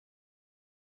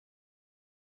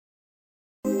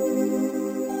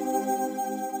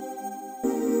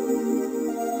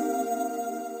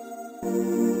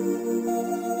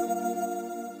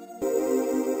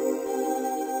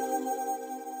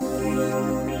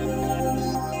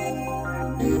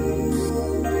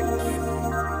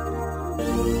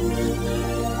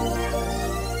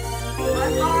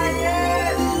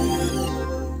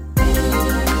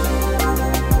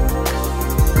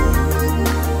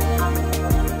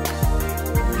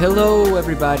Hello,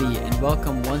 everybody, and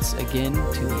welcome once again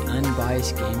to the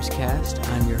Unbiased Gamescast.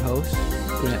 I'm your host,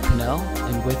 Grant Pinnell,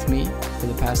 and with me for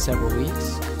the past several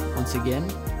weeks, once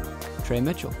again, Trey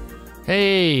Mitchell.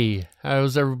 Hey,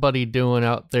 how's everybody doing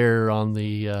out there on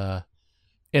the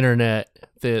internet,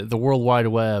 the World Wide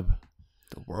Web?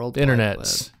 The World Wide Web.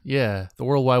 Yeah, the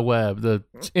World Wide Web, the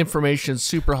information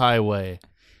superhighway.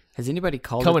 Has anybody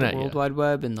called it the World Wide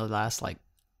Web in the last,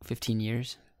 15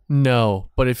 years? No,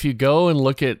 but if you go and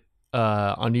look at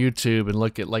on YouTube and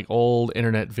look at old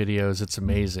internet videos, it's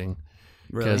amazing.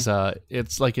 Really? Because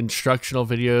it's instructional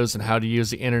videos and how to use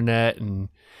the internet, and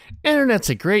internet's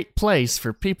a great place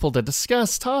for people to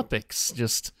discuss topics.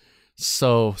 Just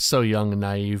so young and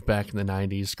naive back in the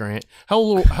 90s, Grant. How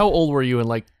old were you in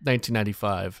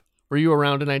 1995? Were you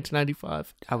around in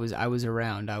 1995? I was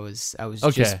around. I was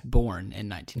Okay. Just born in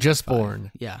 1995. Just born.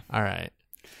 Yeah. All right.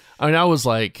 I mean, I was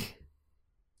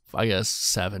I guess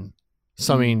 7.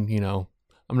 So I mean,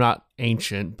 I'm not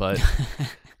ancient, but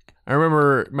I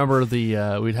remember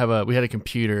the we had a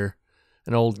computer,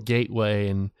 an old gateway,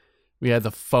 and we had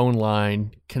the phone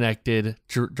line connected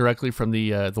directly from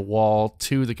the wall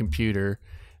to the computer,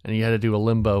 and you had to do a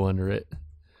limbo under it.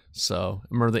 So I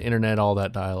remember the internet, all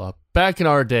that dial-up. Back in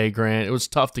our day, Grant, it was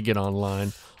tough to get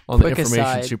online on the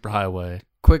information superhighway.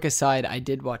 Quick aside, I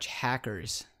did watch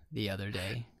Hackers the other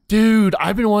day. Dude,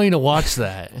 I've been wanting to watch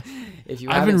that.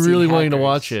 I've been really wanting to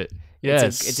watch it.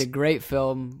 Yes. It's a great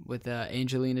film with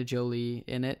Angelina Jolie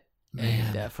in it,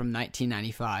 and from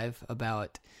 1995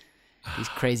 about these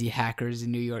crazy hackers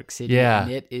in New York City. Yeah.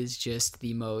 And it is just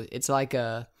the most. It's like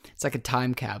a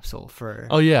time capsule for.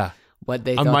 Oh yeah. What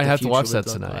they I thought might the have to future watch would that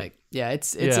look tonight. like. Yeah,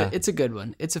 it's a good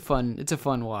one. It's a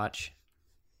fun watch.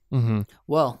 Mm-hmm.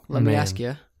 Well, let me ask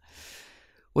you,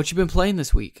 what you been playing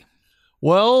this week?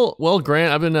 Well,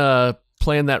 Grant, I've been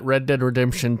playing that Red Dead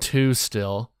Redemption 2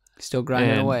 still. Still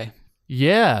grinding away.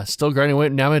 Yeah, still grinding away.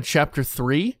 Now I'm at chapter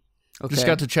 3. Okay. Just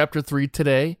got to chapter 3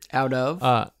 today. Out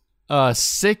of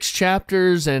 6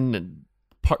 chapters and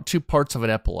 2 parts of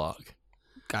an epilogue.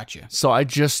 Gotcha. So I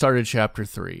just started chapter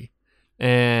 3.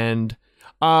 And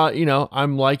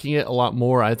I'm liking it a lot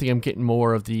more. I think I'm getting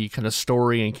more of the kind of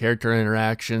story and character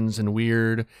interactions and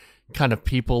weird kind of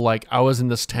people. Like, I was in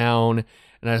this town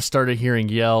and I started hearing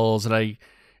yells, and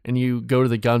you go to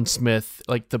the gunsmith,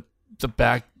 the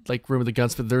back room of the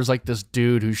gunsmith. There's this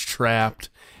dude who's trapped,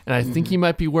 and I think he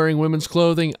might be wearing women's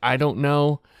clothing. I don't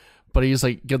know, but he's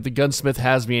the gunsmith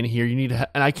has me in here. You need to,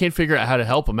 and I can't figure out how to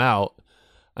help him out.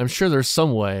 I'm sure there's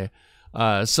some way.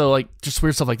 So just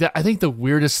weird stuff like that. I think the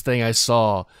weirdest thing I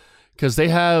saw, because they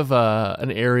have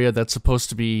an area that's supposed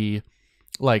to be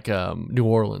New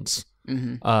Orleans.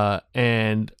 Mm-hmm.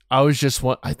 And I was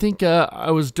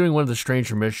I was doing one of the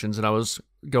stranger missions, and I was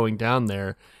going down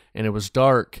there, and it was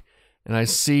dark, and I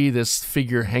see this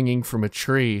figure hanging from a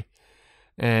tree,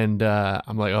 and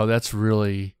I'm like, oh, that's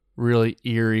really, really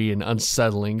eerie and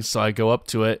unsettling. So I go up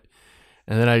to it,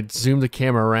 and then I zoom the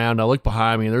camera around. I look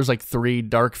behind me, and there's 3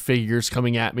 dark figures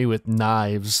coming at me with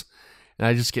knives, and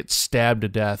I just get stabbed to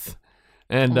death.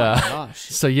 And oh my gosh.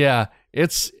 So yeah,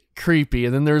 it's creepy.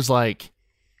 And then there's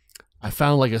I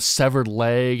found a severed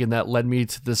leg, and that led me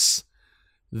to this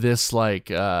thing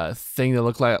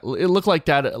that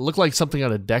looked like something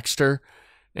out of Dexter,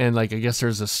 and I guess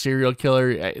there's a serial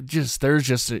killer. There's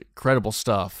just incredible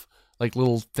stuff,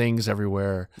 little things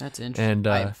everywhere. That's interesting. And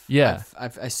I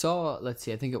saw. Let's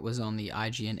see. I think it was on the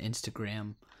IG and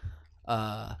Instagram.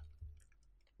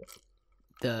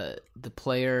 The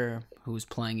player who was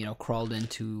playing, crawled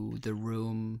into the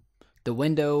room, the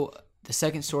window. The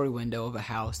second story window of a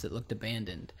house that looked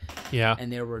abandoned. Yeah.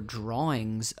 And there were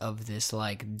drawings of this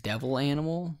devil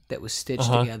animal that was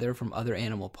stitched together from other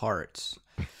animal parts.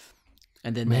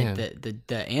 And then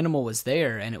the animal was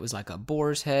there, and it was a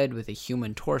boar's head with a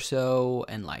human torso,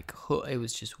 and it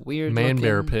was just weird Man looking.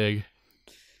 bear pig.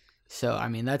 So I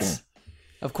mean that's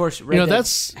of course Red Dead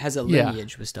has a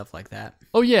lineage with stuff like that.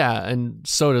 Oh yeah, and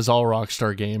so does all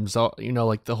Rockstar games.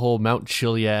 The whole Mount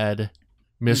Chiliad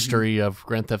mystery of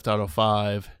Grand Theft Auto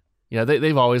 5. Yeah,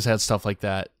 they've always had stuff like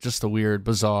that. Just the weird,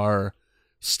 bizarre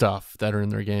stuff that are in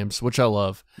their games, which I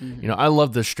love. Mm-hmm. I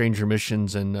love the stranger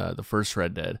missions in the first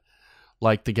Red Dead.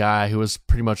 The guy who was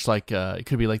pretty much it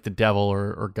could be the devil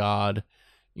or God.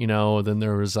 Then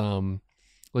there was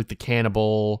the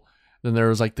cannibal. Then there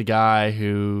was the guy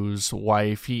whose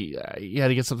wife, he had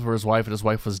to get something for his wife, and his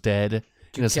wife was dead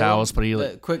in his house. But he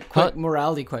quick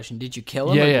morality question: did you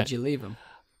kill him or did you leave him?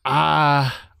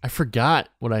 I forgot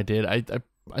what I did. I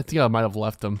think I might have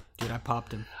left him. Dude, I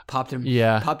popped him.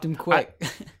 Yeah. Popped him quick.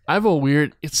 I have a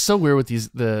weird. It's so weird with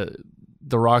the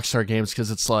the Rockstar games because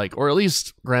it's like, or at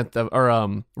least Grand Theft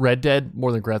or Red Dead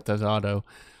more than Grand Theft Auto.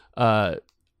 I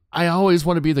always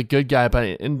want to be the good guy, but I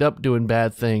end up doing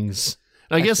bad things.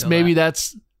 And I guess maybe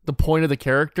that's the point of the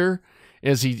character.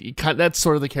 Is that's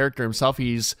sort of the character himself.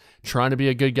 He's trying to be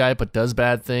a good guy, but does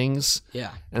bad things.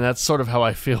 Yeah. And that's sort of how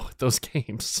I feel with those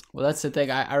games. Well, that's the thing.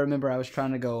 I remember I was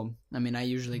trying to go, I mean, I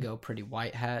usually go pretty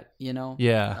white hat, you know?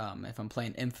 Yeah. If I'm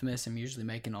playing Infamous, I'm usually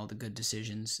making all the good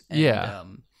decisions. And, yeah.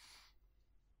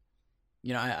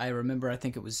 You know, I remember, I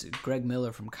think it was Greg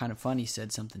Miller from Kind of Funny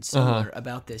said something similar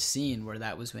about this scene where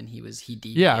that was when he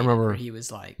deviated. Yeah, I remember. Where he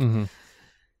was like...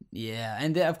 Yeah,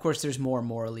 and of course there's more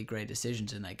morally gray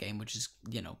decisions in that game, which is,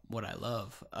 you know, what I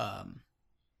love.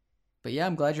 But yeah,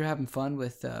 I'm glad you're having fun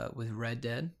with Red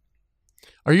Dead.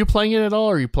 Are you playing it at all?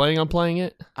 Are you planning on playing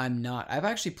it? I'm not. I've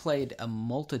actually played a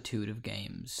multitude of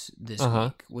games this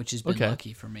week, which has been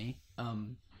lucky for me.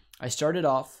 I started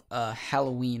off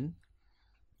Halloween.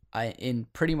 In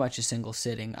pretty much a single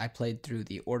sitting, I played through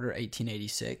the Order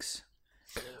 1886.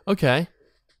 Okay.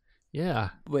 Yeah,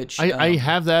 which I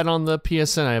have that on the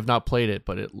PSN. I have not played it,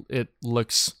 but it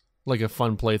looks like a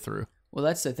fun playthrough. Well,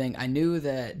 that's the thing. I knew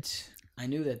that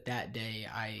day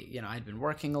I'd been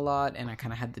working a lot, and I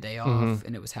kind of had the day off,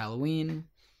 and it was Halloween,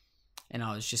 and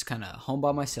I was just kind of home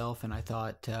by myself, and I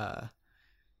thought,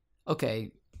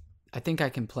 okay, I think I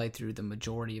can play through the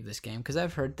majority of this game because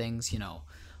I've heard things, you know,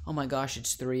 oh my gosh,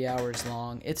 it's 3 hours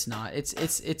long. It's not. It's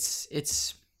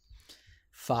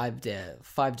 5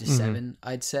 to 7,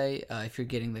 I'd say, if you're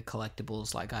getting the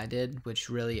collectibles like I did, which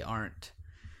really aren't.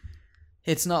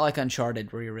 It's not like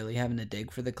Uncharted where you're really having to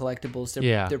dig for the collectibles.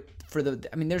 They're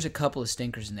I mean, there's a couple of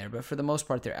stinkers in there, but for the most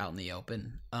part, they're out in the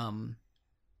open.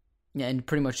 Yeah, and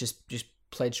pretty much just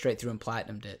played straight through and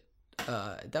platinumed it.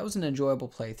 That was an enjoyable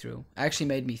playthrough. Actually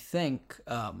made me think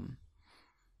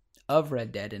of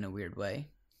Red Dead in a weird way,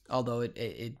 although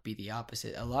it'd be the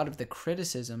opposite. A lot of the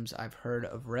criticisms I've heard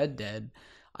of Red Dead,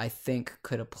 I think,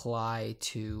 could apply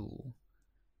to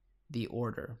The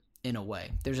Order in a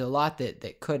way. There's a lot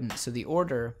that couldn't. So The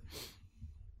Order,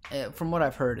 from what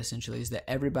I've heard, essentially, is that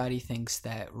everybody thinks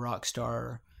that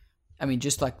Rockstar, I mean,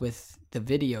 just like with the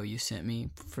video you sent me,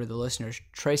 for the listeners,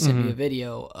 Trey sent me a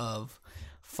video of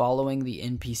following the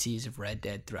NPCs of Red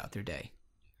Dead throughout their day.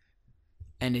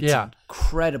 And it's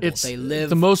incredible. It's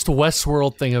the most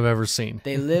Westworld thing I've ever seen.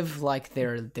 They live like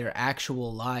their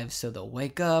actual lives. So they'll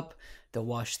wake up, they'll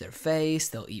wash their face,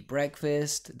 they'll eat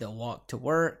breakfast, they'll walk to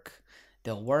work,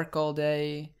 they'll work all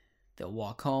day, they'll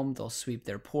walk home, they'll sweep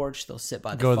their porch, they'll sit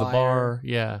by the fire. Go to the bar,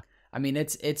 yeah. I mean,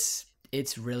 it's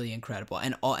really incredible.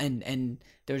 And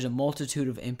there's a multitude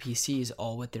of NPCs,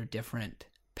 all with their different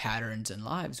patterns and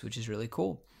lives, which is really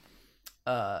cool.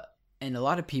 And a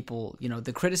lot of people, you know,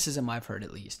 the criticism I've heard,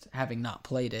 at least, having not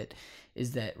played it,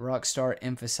 is that Rockstar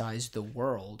emphasized the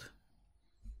world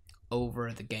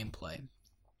over the gameplay.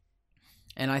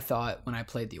 And I thought when I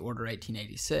played The Order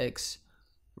 1886,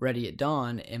 Ready at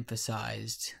Dawn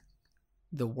emphasized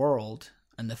the world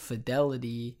and the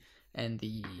fidelity and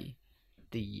the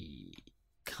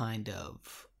kind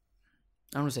of,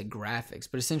 I don't want to say graphics,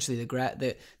 but essentially the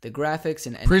graphics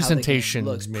and presentation.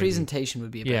 How the game looks. Presentation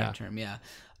would be a better term,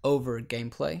 over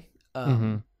gameplay.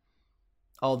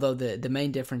 Although the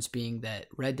main difference being that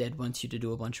Red Dead wants you to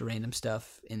do a bunch of random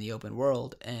stuff in the open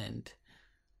world, and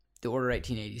The Order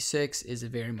 1886 is a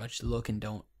very much look and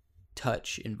don't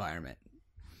touch environment.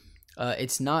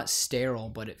 It's not sterile,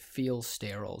 but it feels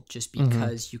sterile just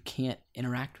because you can't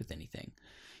interact with anything.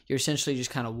 You're essentially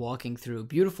just kind of walking through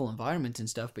beautiful environments and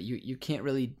stuff, but you can't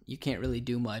really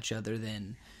do much other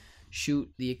than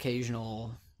shoot the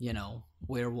occasional, you know,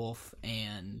 werewolf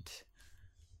and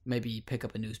maybe pick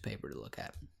up a newspaper to look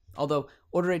at. Although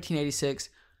Order 1886,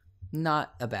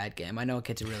 not a bad game. I know it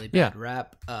gets a really bad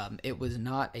rap. It was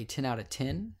not a 10 out of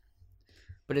 10,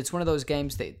 but it's one of those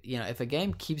games that, you know, if a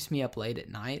game keeps me up late at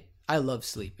night, I love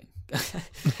sleeping.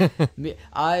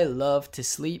 I love to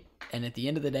sleep, and at the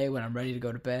end of the day, when I'm ready to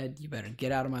go to bed, you better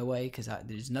get out of my way because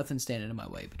there's nothing standing in my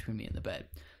way between me and the bed.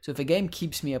 So if a game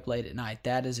keeps me up late at night,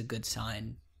 that is a good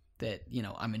sign that, you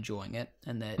know, I'm enjoying it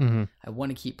and that I want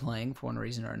to keep playing for one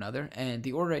reason or another. And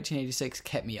The Order 1886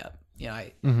 kept me up. You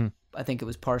know, I think it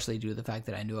was partially due to the fact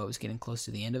that I knew I was getting close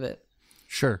to the end of it.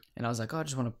 Sure. And I was like, oh, I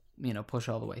just want to, you know, push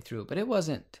all the way through. But it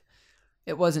wasn't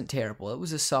terrible. It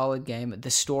was a solid game. The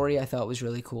story I thought was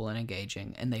really cool and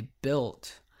engaging. And they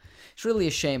built, it's really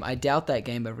a shame. I doubt that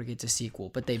game ever gets a sequel,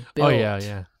 but they built,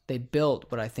 they built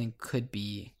what I think could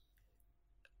be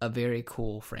a very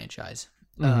cool franchise.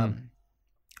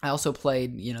 I also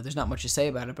played, you know, there's not much to say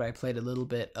about it, but I played a little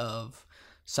bit of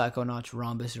Psychonauts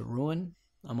Rhombus of Ruin.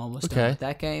 I'm almost done with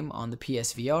that game on the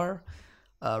PSVR.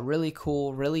 Really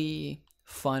cool, really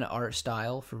fun art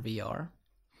style for VR.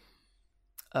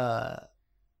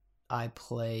 I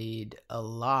played a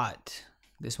lot,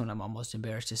 this one I'm almost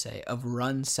embarrassed to say, of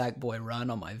Run Sackboy Run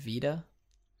on my Vita.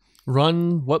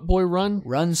 Run what boy run?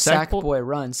 Run Sackboy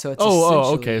Run. So it's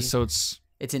okay. So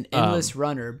it's an endless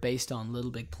runner based on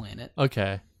Little Big Planet.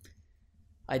 Okay.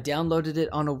 I downloaded it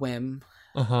on a whim.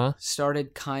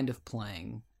 Started kind of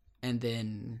playing, and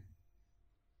then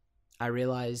I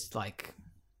realized like,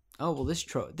 oh well, this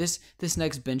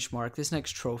next benchmark, this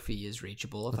next trophy is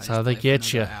reachable if That's I just how they play get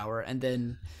for you. another hour, and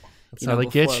then That's how they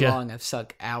get you. Long I've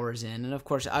sunk hours in, and of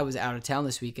course I was out of town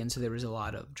this weekend, so there was a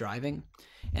lot of driving,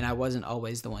 and I wasn't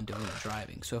always the one doing the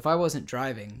driving. So if I wasn't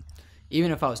driving,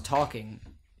 even if I was talking,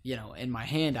 in my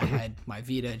hand I had my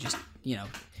Vita, just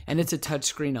and it's a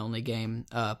touchscreen only game,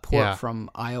 port from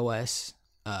iOS.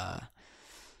 I'm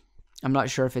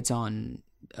not sure if it's on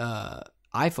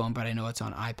iPhone, but I know it's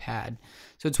on iPad.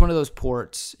 So it's one of those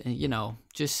ports,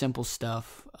 just simple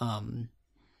stuff.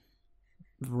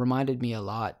 Reminded me a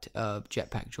lot of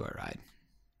Jetpack Joyride.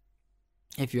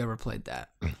 If you ever played that.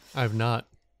 I've not.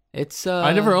 It's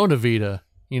I never owned a Vita.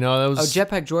 That was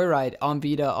Jetpack Joyride on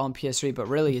Vita on PS3, but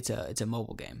really it's a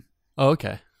mobile game. Oh,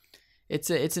 okay. It's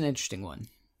an interesting one.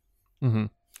 Mm-hmm.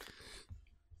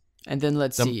 And then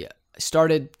let's see.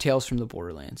 Started Tales from the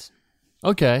Borderlands.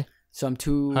 Okay. So I'm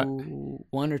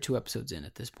 1 or 2 episodes in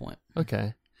at this point.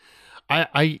 Okay.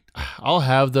 I'll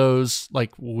have those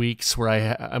like weeks where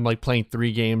I'm like playing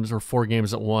 3 games or 4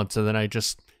 games at once, and then I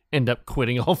just end up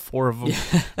quitting all 4 of them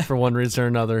for one reason or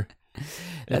another.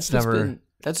 That's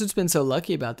what's been so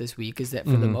lucky about this week, is that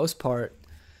for the most part,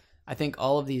 I think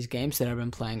all of these games that I've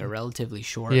been playing are relatively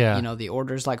short. Yeah. The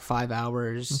order's like 5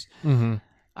 hours. Mm-hmm.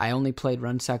 I only played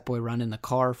Run Sackboy Run in the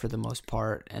car for the most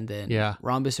part, and then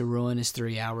Rhombus of Ruin is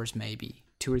 3 hours, maybe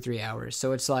 2 or 3 hours.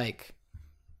 So it's like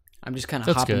I'm just kind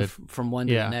of hopping from one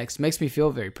to the next. Makes me feel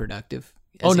very productive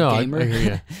as a gamer. I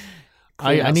hear you.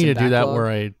 I need to do that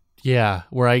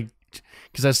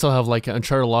because I still have like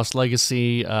Uncharted Lost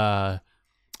Legacy. I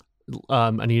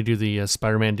need to do the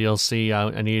Spider-Man DLC.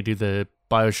 I need to do the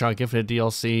BioShock Infinite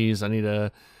DLCs. I need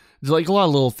to do like a lot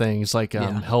of little things like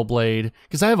Hellblade,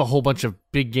 because I have a whole bunch of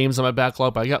big games on my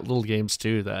backlog, but I got little games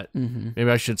too that maybe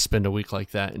I should spend a week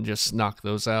like that and just knock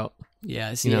those out.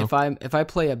 Yeah, see, if I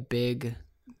play a big...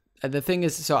 The thing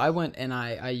is, so I went and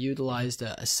I utilized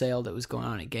a sale that was going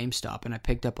on at GameStop, and I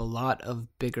picked up a lot of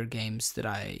bigger games that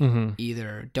I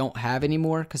either don't have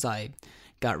anymore because I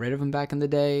got rid of them back in the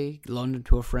day, loaned them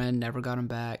to a friend, never got them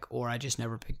back, or I just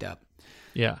never picked up.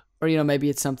 Yeah. Or,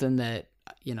 maybe it's something that,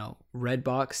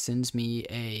 Redbox sends me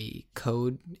a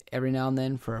code every now and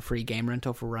then for a free game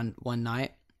rental for one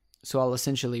night. So I'll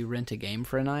essentially rent a game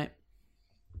for a night.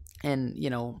 And,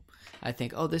 I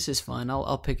think, oh, this is fun.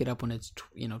 I'll pick it up when it's,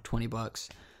 $20.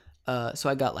 So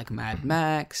I got like Mad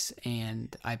Max,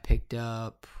 and I picked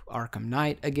up Arkham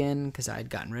Knight again because I had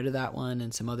gotten rid of that one,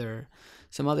 and some other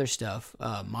stuff,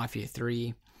 Mafia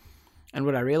 3. And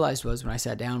what I realized was when I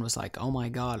sat down was like, oh my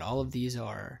God, all of these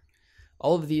are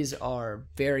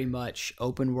very much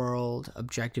open world,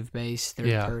 objective based,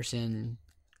 third person,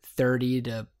 30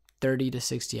 to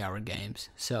 60 hour games.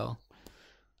 So,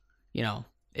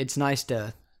 it's nice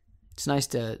to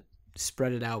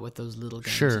spread it out with those little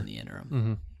games in the interim.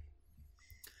 Mm-hmm.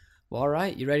 Well, all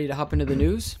right, you ready to hop into the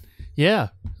news? Yeah,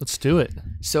 let's do it.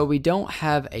 So we don't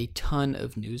have a ton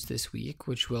of news this week,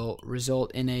 which will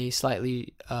result in a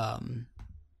slightly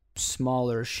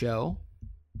smaller show.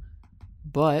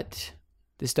 But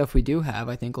the stuff we do have,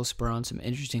 I think, will spur on some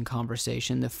interesting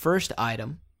conversation. The first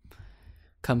item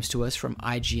comes to us from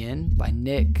IGN by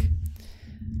Nick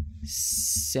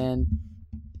Santangelo.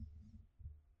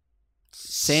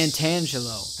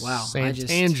 Wow.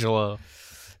 Santangelo.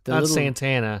 Not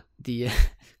Santana.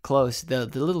 Close. The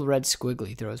little red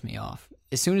squiggly throws me off.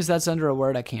 As soon as that's under a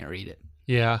word, I can't read it.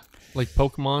 Yeah. Like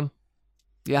Pokemon.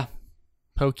 Yeah.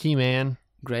 Pokemon.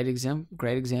 Great example.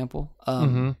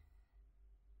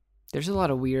 There's a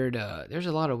lot of weird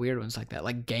ones like that.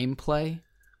 Like gameplay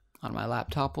on my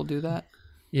laptop will do that.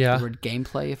 Yeah. The word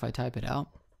gameplay if I type it out.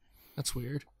 That's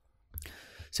weird.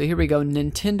 So here we go.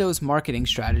 Nintendo's marketing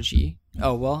strategy.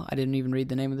 Oh, well, I didn't even read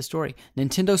the name of the story.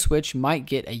 Nintendo Switch might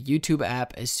get a YouTube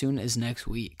app as soon as next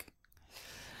week.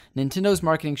 Nintendo's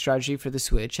marketing strategy for the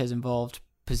Switch has involved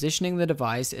positioning the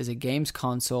device as a games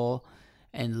console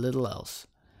and little else.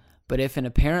 But if an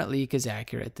apparent leak is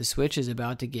accurate, the Switch is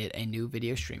about to get a new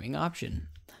video streaming option.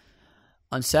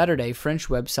 On Saturday, French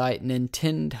website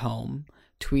Nintendo Home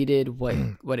tweeted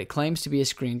what it claims to be a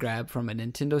screen grab from a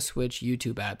Nintendo Switch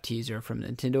YouTube app teaser from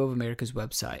Nintendo of America's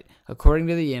website. According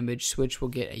to the image, Switch will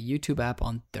get a YouTube app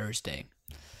on Thursday.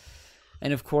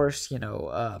 And of course,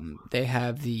 they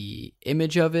have the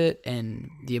image of it and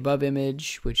the above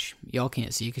image, which y'all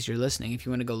can't see because you're listening. If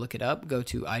you want to go look it up, go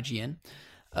to IGN.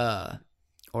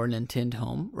 Or Nintendo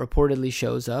Home, reportedly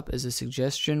shows up as a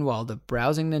suggestion while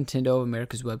browsing Nintendo of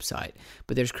America's website,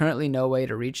 but there's currently no way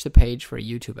to reach the page for a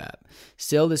YouTube app.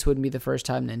 Still, this wouldn't be the first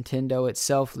time Nintendo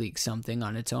itself leaks something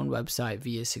on its own website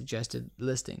via suggested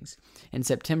listings. In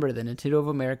September, the Nintendo of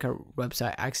America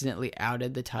website accidentally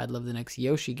outed the title of the next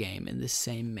Yoshi game in the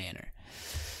same manner.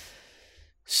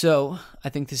 So, I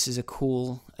think this is a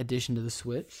cool addition to the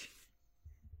Switch.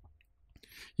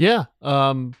 Yeah,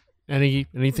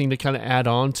 anything to kind of add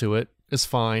on to it is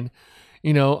fine.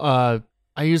 I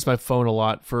use my phone a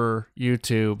lot for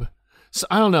YouTube. So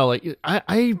I don't know, like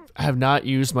I have not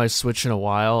used my Switch in a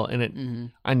while,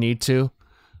 and I need to.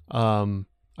 I've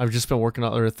just been working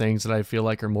on other things that I feel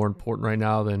like are more important right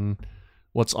now than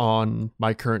what's on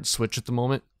my current Switch at the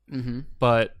moment.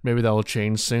 But maybe that will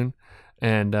change soon.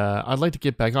 And I'd like to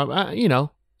get back on.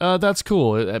 That's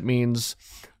cool. That means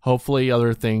hopefully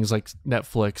other things like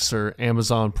Netflix or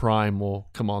Amazon Prime will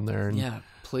come on there. And yeah,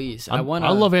 please. I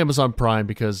love Amazon Prime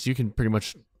because you can pretty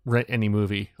much rent any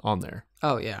movie on there.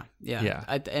 Oh, yeah.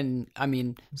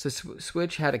 So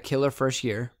Switch had a killer first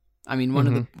year. I mean,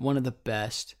 one of the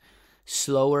best.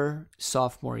 Slower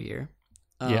sophomore year.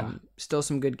 Still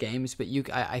some good games, but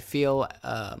I feel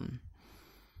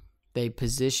they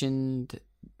positioned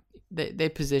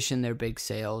their big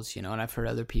sales, and I've heard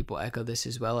other people echo this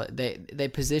as well. They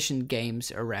positioned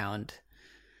games around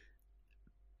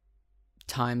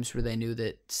times where they knew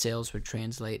that sales would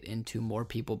translate into more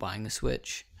people buying a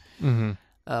Switch.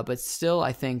 But still,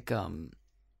 I think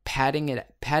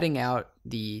padding out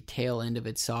the tail end of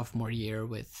its sophomore year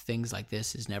with things like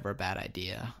this is never a bad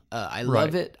idea. I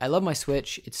love it. I love my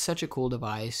Switch. It's such a cool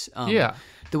device.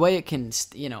 The way it can,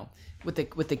 with the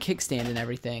kickstand and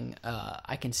everything,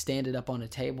 I can stand it up on a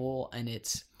table, and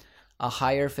it's a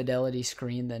higher fidelity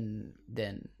screen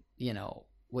than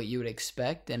what you would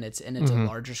expect, and it's a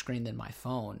larger screen than my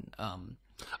phone.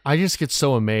 I just get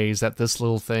so amazed that this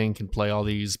little thing can play all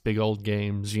these big old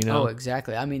games. Oh,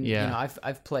 exactly. I mean,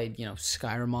 I've played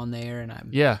Skyrim on there,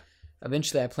 and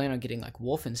eventually I plan on getting like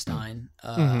Wolfenstein.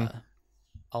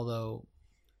 Although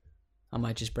I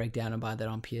might just break down and buy that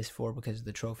on PS4 because of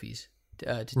the trophies.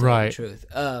 To tell you the truth.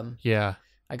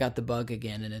 I got the bug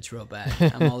again, and it's real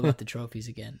bad. I'm all about the trophies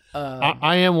again.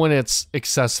 I am when it's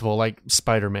accessible, like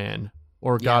Spider-Man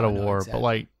or God of War, exactly. But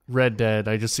like Red Dead,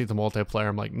 I just see the multiplayer.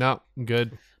 I'm like, no, I'm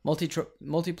good.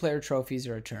 Multiplayer trophies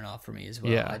are a turnoff for me as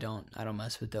well. I don't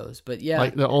mess with those. But yeah,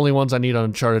 like the only ones I need on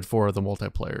Uncharted 4 are the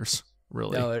multiplayers.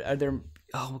 Really? No, are there?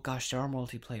 Oh gosh, there are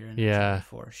multiplayer in Uncharted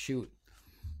 4. Shoot.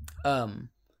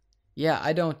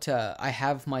 I don't. I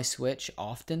have my Switch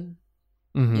often.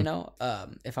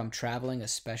 If I'm traveling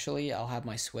especially, I'll have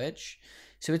my Switch.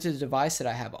 So it's a device that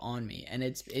I have on me, and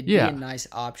it'd be a nice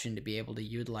option to be able to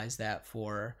utilize that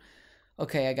for,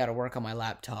 okay, I got to work on my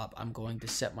laptop. I'm going to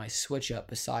set my Switch up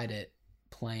beside it,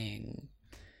 playing,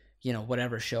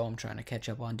 whatever show I'm trying to catch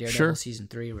up on, Daredevil season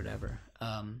 3 or whatever.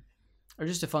 Or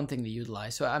just a fun thing to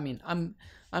utilize. So I mean,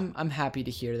 I'm happy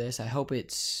to hear this. I hope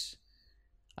it's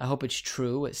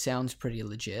true. It sounds pretty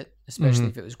legit, especially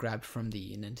if it was grabbed from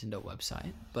the Nintendo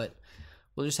website. But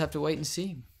we'll just have to wait and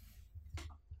see.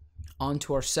 On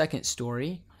to our second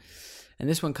story. And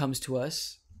this one comes to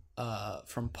us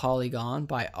from Polygon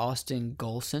by Austin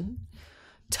Golson.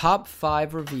 Top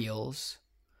 5 reveals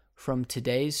from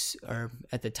today's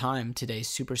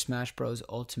Super Smash Bros.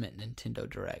 Ultimate Nintendo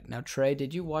Direct. Now, Trey,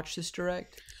 did you watch this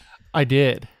Direct? I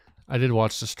did. I did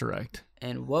watch this Direct.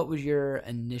 And what was your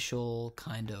initial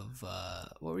kind of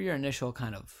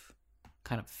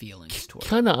feelings towards it?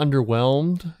 Kind of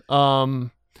underwhelmed.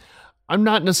 I'm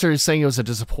not necessarily saying it was a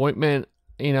disappointment,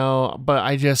 but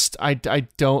I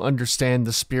don't understand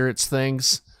the spirits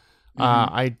things.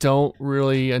 I don't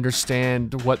really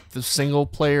understand what the single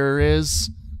player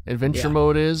adventure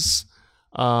mode is.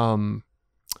 I'm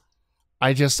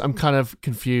kind of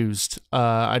confused.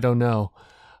 I don't know.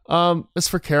 As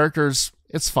for characters,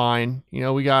 it's fine.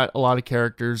 We got a lot of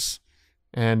characters,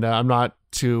 and I'm not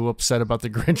too upset about the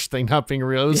Grinch thing not being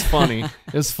real. It was funny.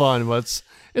 It's fun, but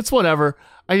it's whatever.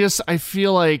 I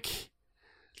feel like,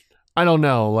 I don't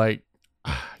know, like,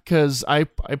 because I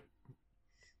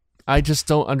just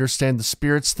don't understand the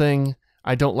spirits thing.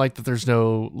 I don't like that there's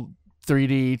no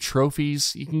 3D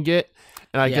trophies you can get,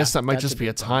 and I guess that might just be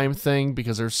a time thing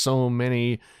because there's so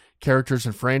many characters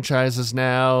and franchises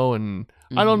now, and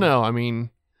I don't know. I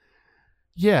mean,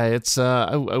 it's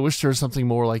I wish there was something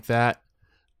more like that,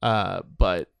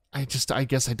 but I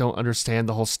guess I don't understand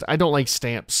the whole I don't like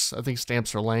stamps. I think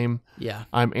stamps are lame. Yeah,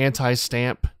 I'm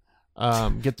anti-stamp.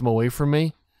 get them away from me.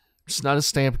 I'm just not a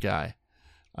stamp guy.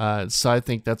 So I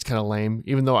think that's kind of lame,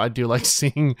 even though I do like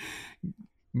seeing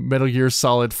Metal Gear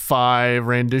Solid 5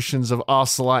 renditions of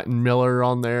Ocelot and Miller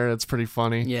on there. It's pretty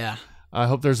funny. Yeah. I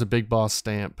hope there's a Big Boss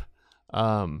stamp.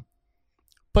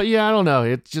 But yeah, I don't know.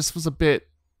 It just was a bit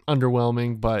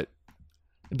underwhelming, but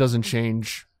it doesn't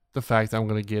change the fact that I'm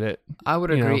going to get it. I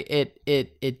would agree.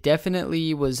 It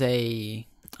definitely was I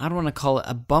don't want to call it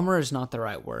a bummer is not the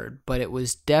right word, but it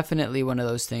was definitely one of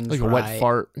those things like a wet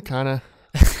fart kind of.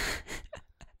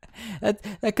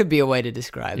 That could be a way to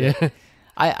describe it.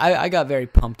 I got very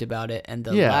pumped about it, and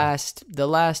the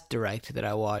last direct that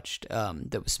I watched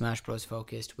that was Smash Bros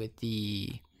focused with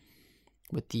the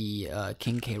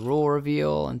King K. Rool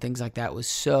reveal and things like that was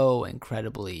so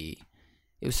incredibly.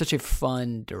 It was such a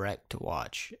fun direct to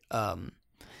watch.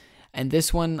 And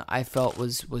this one I felt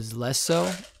was less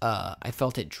so. I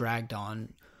felt it dragged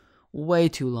on way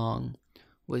too long.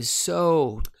 Was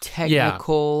so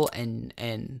technical and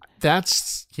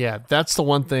that's the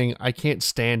one thing I can't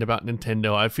stand about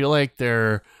Nintendo. I feel like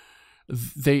they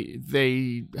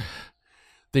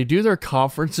do their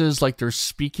conferences like they're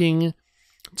speaking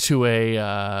to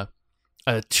a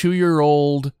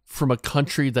 2-year-old from a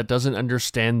country that doesn't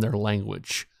understand their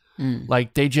language.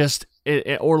 Like they just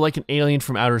or like an alien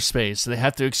from outer space. They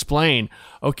have to explain,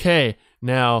 okay,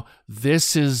 now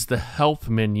this is the help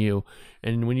menu.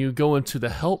 And when you go into the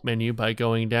help menu by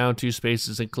going down 2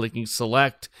 spaces and clicking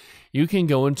select, you can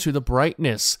go into the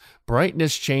brightness.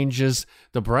 Brightness changes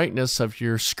the brightness of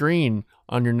your screen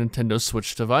on your Nintendo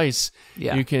Switch device.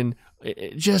 Yeah. You can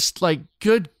just like,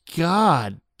 good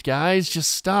God, guys, just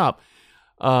stop.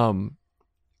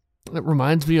 It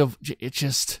reminds me of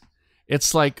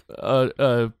it's like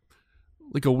a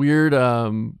weird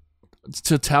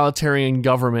totalitarian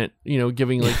government,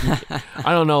 giving like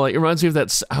I don't know, like it reminds me of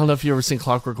that. I don't know if you've ever seen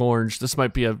Clockwork Orange. This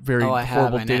might be a very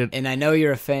horrible dated, and I know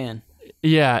you're a fan.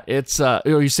 Yeah, it's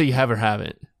you say you have or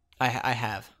haven't. I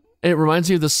have. It reminds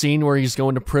me of the scene where he's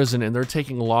going to prison and they're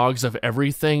taking logs of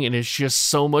everything, and it's just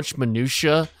so much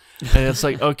minutia. And it's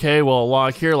like, okay, well,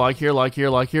 log here, log here, log here,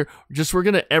 log here. We're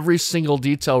gonna every single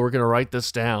detail. We're gonna write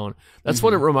this down. That's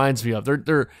what it reminds me of.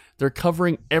 They're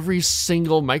covering every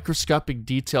single microscopic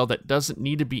detail that doesn't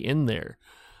need to be in there.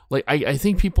 Like I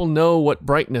think people know what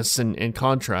brightness and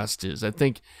contrast is. I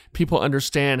think people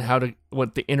understand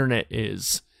what the internet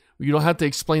is. You don't have to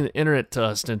explain the internet to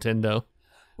us, Nintendo.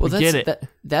 Well, get it.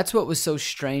 That's what was so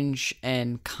strange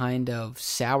and kind of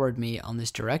soured me on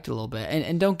this direct a little bit.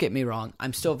 And don't get me wrong,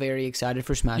 I'm still very excited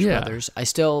for Smash Brothers. I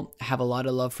still have a lot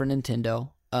of love for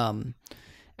Nintendo,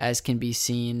 as can be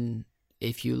seen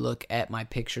if you look at my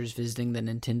pictures visiting the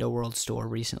Nintendo World Store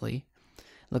recently. I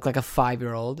look like a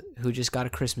 5-year-old who just got a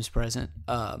Christmas present.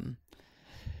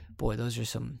 Boy, those are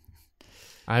some...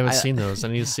 I haven't seen those. I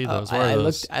need to see those. What are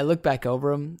those? I looked back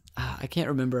over them. I can't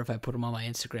remember if I put them on my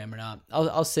Instagram or not.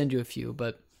 I'll send you a few,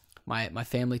 but my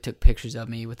family took pictures of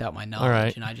me without my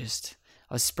knowledge, and I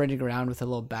was sprinting around with a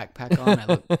little backpack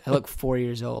on. I look 4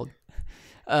 years old.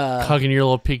 Hugging your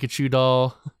little Pikachu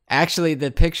doll. Actually,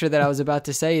 the picture that I was about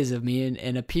to say is of me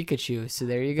and a Pikachu. So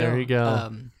there you go. There you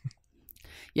go.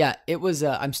 Yeah, it was.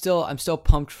 I'm still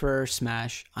pumped for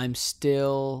Smash. I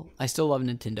still love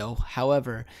Nintendo.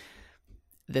 However,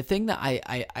 the thing that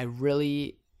I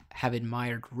really have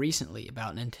admired recently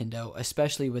about Nintendo,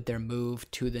 especially with their move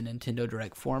to the Nintendo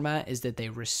Direct format, is that they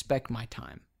respect my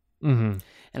time. Mm-hmm.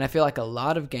 And I feel like a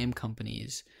lot of game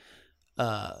companies,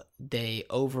 they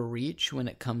overreach when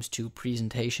it comes to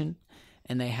presentation,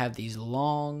 and they have these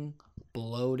long,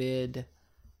 bloated,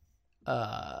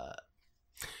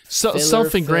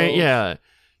 something great, yeah.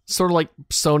 Sort of like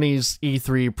Sony's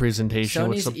E3 presentation,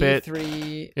 which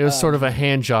it was sort of a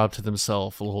hand job to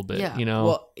themselves a little bit,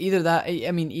 Well, either that,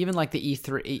 I mean, even like the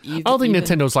E3. I don't think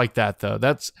Nintendo's like that, though.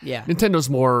 Nintendo's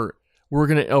more, we're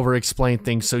going to over-explain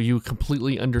things so you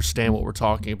completely understand what we're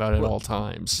talking about at all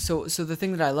times. So the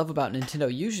thing that I love about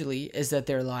Nintendo usually is that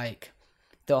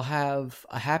they'll have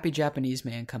a happy Japanese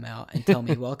man come out and tell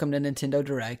me, welcome to Nintendo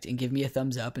Direct, and give me a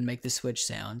thumbs up and make the Switch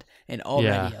sound. And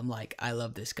already I'm like, I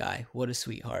love this guy. What a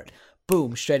sweetheart.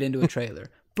 Boom, straight into a trailer.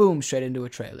 Boom, straight into a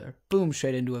trailer. Boom,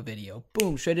 straight into a video.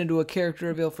 Boom, straight into a character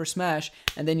reveal for Smash.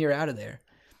 And then you're out of there.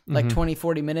 Like 20,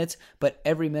 40 minutes. But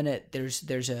every minute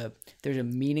there's a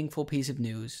meaningful piece of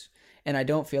news. And I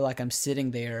don't feel like I'm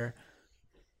sitting there,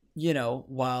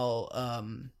 while...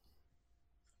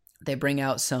 they bring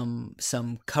out some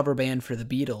cover band for the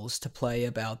Beatles to play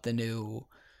about the new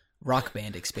Rock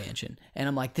Band expansion, and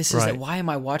I'm like, this is why am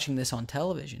I watching this on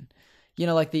television?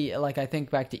 Like I think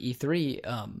back to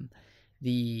E3,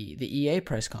 the EA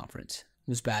press conference.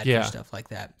 was bad Yeah. for stuff like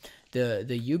that. The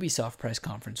Ubisoft press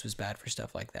conference was bad for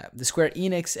stuff like that. The Square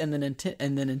Enix and the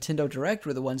Nintendo Direct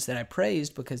were the ones that I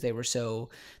praised because they were so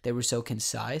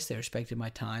concise. They respected my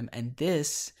time. And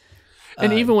this,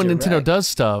 and even when Direct, Nintendo does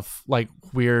stuff like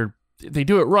weird, they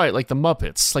do it right, like the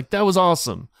Muppets. Like that was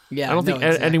awesome. Yeah, I don't think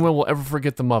exactly. anyone will ever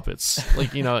forget the Muppets.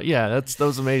 Like that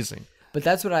was amazing. But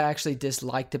that's what I actually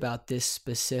disliked about this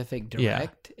specific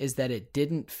Direct is that it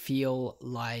didn't feel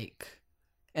like,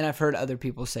 and I've heard other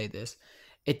people say this,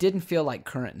 it didn't feel like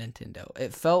current Nintendo.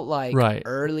 It felt like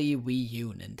early Wii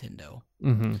U Nintendo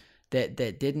that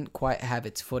didn't quite have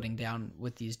its footing down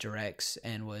with these Directs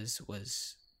and was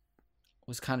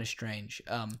kind of strange.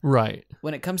 Right.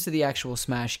 When it comes to the actual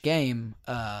Smash game,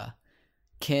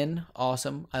 Ken,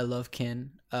 awesome. I love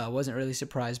Ken. Wasn't really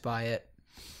surprised by it.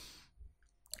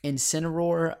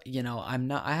 Incineroar,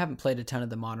 I haven't played a ton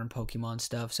of the modern Pokemon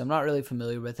stuff, so I'm not really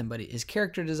familiar with him, but his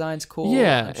character design's cool.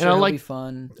 Yeah, I'm sure and he'll be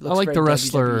fun. I like the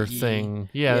wrestler WWE thing.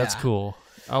 Yeah, that's cool.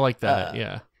 I like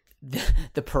that.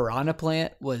 The Piranha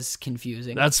Plant was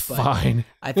confusing. That's fine.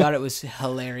 I thought it was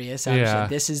hilarious. Actually,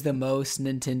 this is the most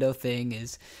Nintendo thing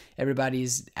is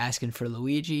everybody's asking for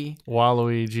Luigi.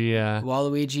 Waluigi, yeah.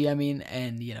 Waluigi, I mean,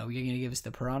 and you're going to give us the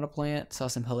Piranha Plant. Saw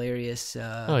some hilarious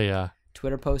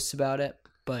Twitter posts about it.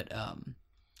 But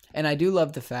and I do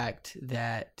love the fact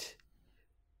that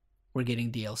we're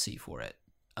getting DLC for it.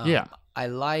 I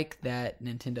like that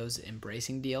Nintendo's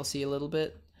embracing DLC a little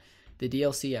bit. The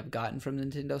DLC I've gotten from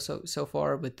Nintendo so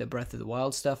far with the Breath of the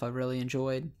Wild stuff I've really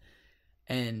enjoyed.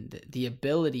 And the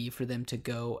ability for them to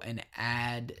go and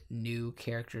add new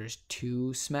characters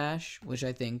to Smash, which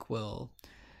I think will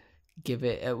give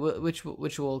it, which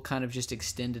will kind of just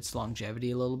extend its longevity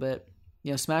a little bit.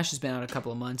 Smash has been out a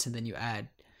couple of months, and then you add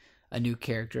a new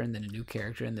character, and then a new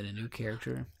character, and then a new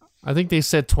character. I think they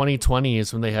said 2020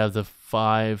 is when they have the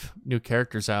 5 new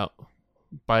characters out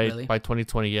by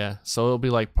 2020. Yeah, so it'll be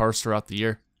like parsed throughout the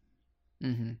year.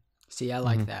 Mm-hmm. See, I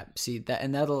like that. See that,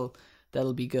 and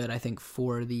that'll be good, I think,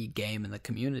 for the game and the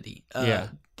community.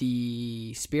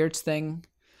 The spirits thing,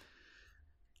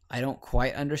 I don't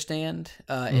quite understand.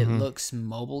 It looks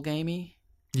mobile gamey.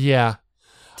 Yeah.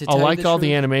 I like all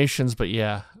the animations,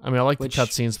 animations, but I mean, I like the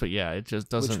cutscenes, but it just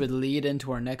doesn't. Which would lead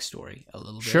into our next story a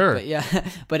little bit. Sure.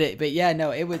 But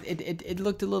it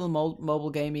looked a little mobile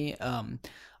gamey.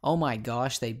 Oh my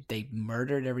gosh, they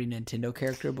murdered every Nintendo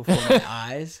character before my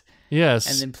eyes. Yes.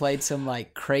 And then played some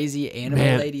like crazy anime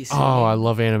lady singing. Oh, I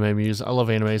love anime music. I love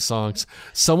anime songs.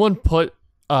 Someone put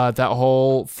that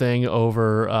whole thing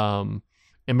over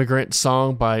Immigrant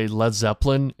Song by Led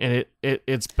Zeppelin, and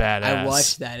it's badass. I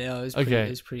watched that. It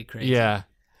was pretty crazy. Yeah.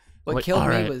 What killed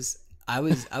me was I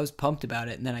was pumped about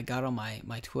it, and then I got on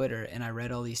my Twitter and I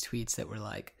read all these tweets that were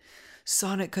like,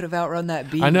 Sonic could have outrun that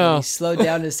beat. I know. He slowed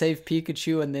down to save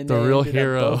Pikachu, and then the they real ended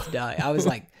hero. up both die.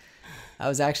 I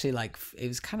was actually like,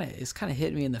 it's kind of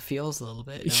hitting me in the feels a little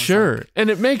bit. Sure, like, and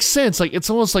it makes sense. Like it's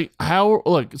almost like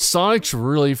look, Sonic's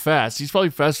really fast. He's probably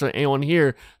faster than anyone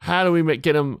here. How do we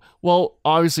get him? Well,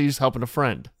 obviously he's helping a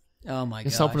friend. Oh my god,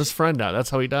 he's helping his friend out. That's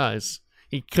how he dies.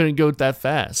 He couldn't go that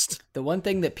fast. The one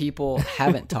thing that people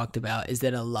haven't talked about is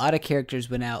that a lot of characters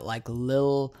went out like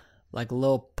little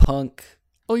punk.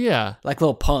 Oh yeah, like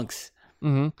little punks.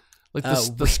 Mm-hmm. Like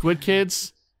the Squid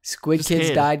Kids. Squid Kids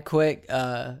died quick.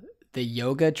 The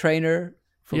yoga trainer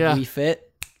from Wii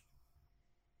Fit.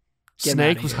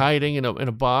 Snake was hiding in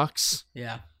a box.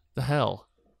 Yeah. The hell.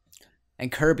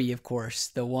 And Kirby, of course,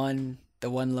 the one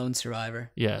lone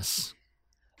survivor. Yes.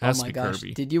 Oh my gosh!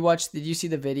 Kirby. Did you see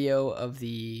the video of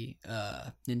the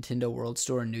Nintendo World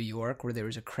Store in New York where there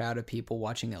was a crowd of people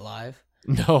watching it live?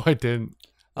 No, I didn't.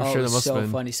 I'm sure that must have been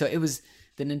so funny. So it was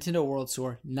the Nintendo World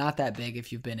Store, not that big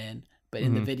if you've been in. But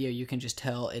in the video, you can just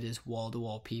tell it is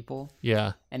wall-to-wall people.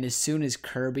 Yeah. And as soon as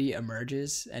Kirby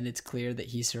emerges and it's clear that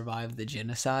he survived the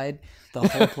genocide, the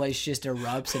whole place just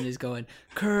erupts and is going,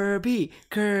 Kirby,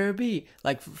 Kirby,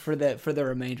 like for the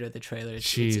remainder of the trailer.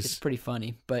 It's pretty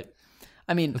funny. But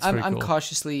I mean, I'm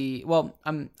cautiously,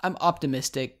 I'm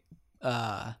optimistic.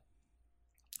 I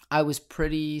was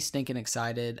pretty stinking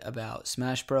excited about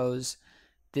Smash Bros.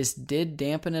 This did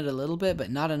dampen it a little bit, but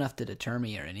not enough to deter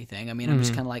me or anything. I mean, I'm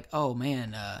just kind of like, oh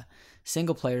man,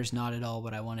 single player's not at all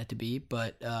what I want it to be,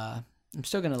 but I'm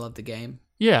still going to love the game.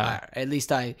 Yeah. At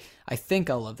least I think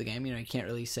I'll love the game. You can't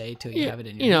really say till you have it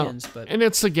in your hands. But and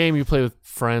it's a game you play with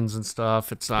friends and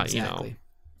stuff. It's not,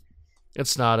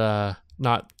 it's not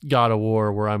not God of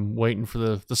War where I'm waiting for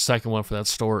the second one for that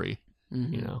story.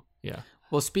 Yeah.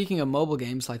 Well, speaking of mobile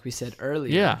games, like we said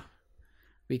earlier,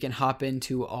 we can hop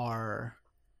into our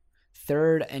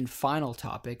third and final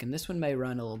topic, and this one may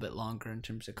run a little bit longer in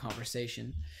terms of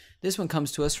conversation. This one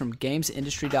comes to us from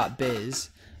gamesindustry.biz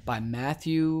by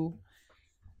Matthew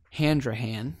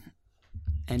Handrahan,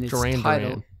 and it's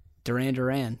titled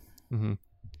Duran. Mm-hmm.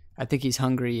 I think he's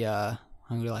hungry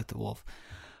like the wolf.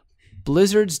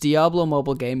 Blizzard's Diablo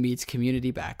mobile game meets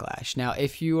community backlash. Now,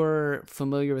 if you are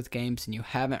familiar with games and you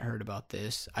haven't heard about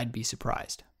this, I'd be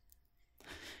surprised.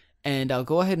 And I'll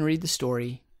go ahead and read the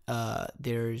story.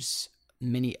 There's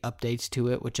many updates to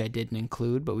it, which I didn't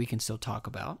include, but we can still talk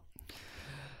about.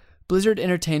 Blizzard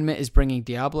Entertainment is bringing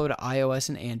Diablo to iOS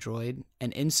and Android,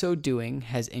 and in so doing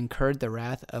has incurred the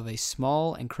wrath of a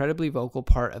small, incredibly vocal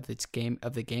part of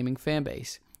the gaming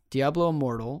fanbase. Diablo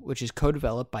Immortal, which is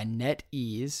co-developed by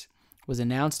NetEase, was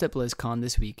announced at BlizzCon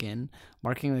this weekend,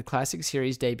 marking the classic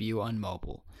series debut on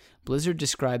mobile. Blizzard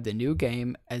described the new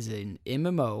game as an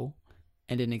MMO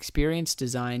and an experience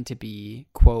designed to be,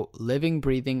 quote, living,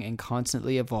 breathing, and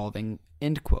constantly evolving,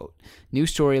 end quote. New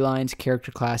storylines,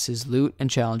 character classes, loot, and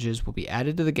challenges will be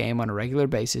added to the game on a regular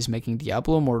basis, making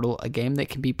Diablo Immortal a game that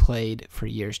can be played for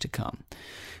years to come.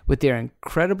 With their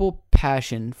incredible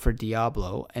passion for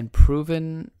Diablo and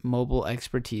proven mobile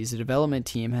expertise, the development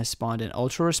team has spawned an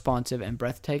ultra-responsive and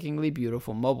breathtakingly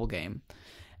beautiful mobile game,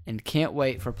 and can't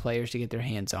wait for players to get their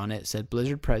hands on it, said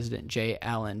Blizzard President J.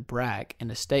 Allen Brack in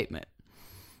a statement.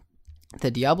 The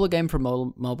Diablo game for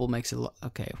mobile makes it...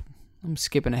 Okay, I'm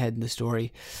skipping ahead in the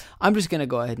story. I'm just going to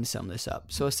go ahead and sum this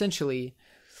up. So essentially,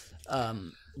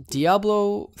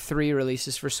 Diablo 3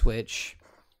 releases for Switch,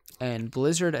 and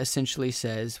Blizzard essentially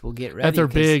says, well, get ready. At their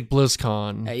big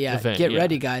BlizzCon event. Get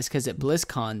ready, guys, because at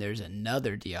BlizzCon, there's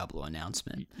another Diablo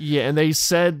announcement. Yeah, and they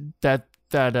said that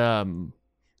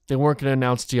they weren't going to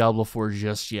announce Diablo 4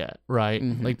 just yet, right?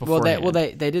 Mm-hmm. Like before.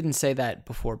 They didn't say that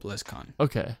before BlizzCon.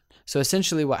 Okay. So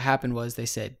essentially what happened was they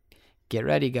said, get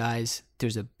ready, guys.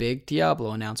 There's a big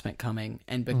Diablo announcement coming.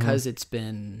 And because it's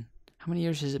been... How many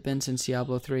years has it been since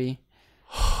Diablo 3?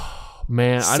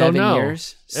 Man, I don't know. 7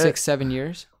 years? 7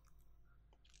 years?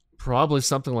 Probably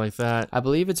something like that. I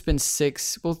believe it's been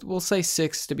 6. We'll say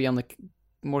 6 to be on the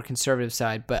more conservative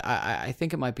side, but I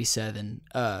think it might be 7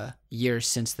 years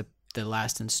since the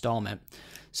last installment.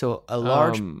 So a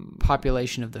large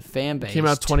population of the fan base came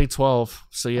out 2012.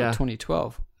 So yeah,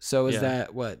 2012. So is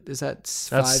that what? Is that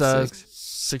 5, that's 6?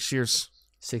 6 years.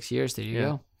 6 years. There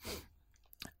you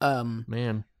go.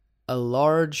 Man, a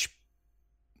large.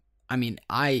 I mean,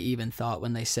 I even thought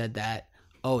when they said that,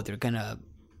 oh, they're gonna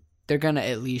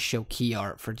at least show key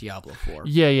art for Diablo 4.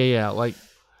 Yeah. Like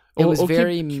it was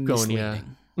very keep misleading. Going,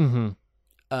 yeah.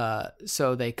 Mm-hmm.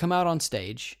 So they come out on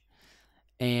stage,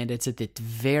 and it's at the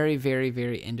very, very,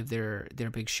 very end of their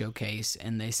big showcase,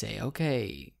 and they say,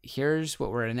 okay, here's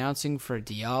what we're announcing for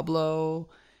Diablo,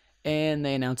 and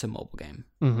they announce a mobile game.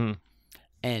 Mm-hmm.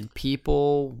 And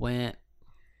people went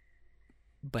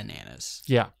bananas.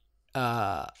 Yeah.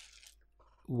 Have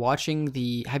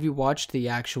you watched the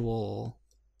actual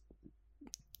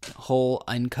whole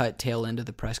uncut tail end of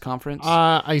the press conference?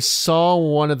 I saw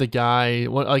one of the guy,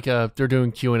 they're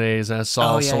doing Q&As, and I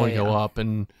saw someone go up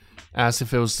and ask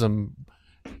if it was some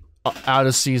out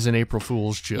of season April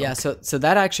Fool's joke. Yeah, so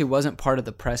that actually wasn't part of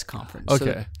the press conference.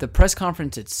 Okay. So the press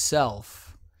conference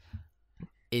itself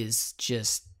is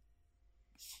just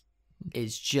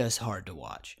hard to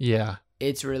watch. Yeah.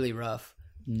 It's really rough.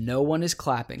 No one is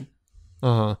clapping.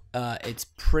 Uh-huh. It's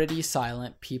pretty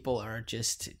silent. People are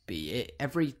just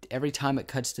every time it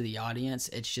cuts to the audience,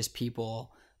 it's just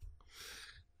people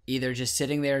either just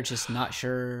sitting there, just not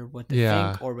sure what to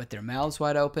think, or with their mouths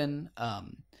wide open.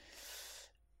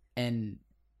 And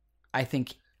I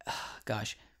think,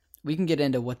 gosh, we can get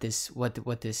into what this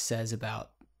says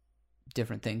about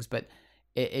different things, but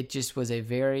it just was a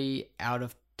very out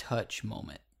of touch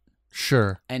moment.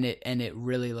 Sure. And it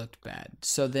really looked bad.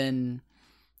 So then,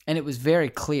 and it was very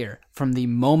clear from the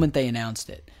moment they announced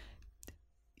it,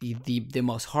 the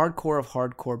most hardcore of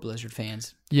hardcore Blizzard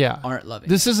fans aren't loving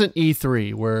this. It. Isn't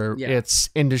E3 where it's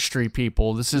industry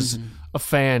people. This is a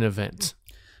fan event.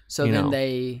 So then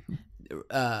they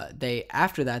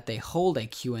after that, they hold a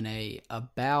Q&A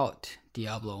about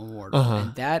Diablo Immortal.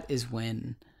 And that is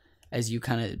when, as you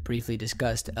kind of briefly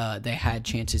discussed, they had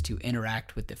chances to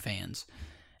interact with the fans.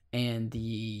 And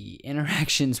the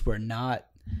interactions were not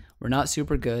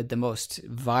super good. The most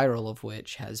viral of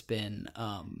which has been,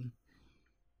 a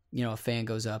fan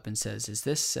goes up and says, "Is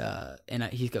this?" And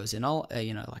he goes, "In all,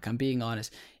 like I'm being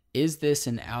honest, is this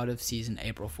an out of season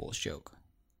April Fool's joke?"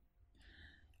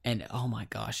 And oh my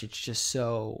gosh, it's it's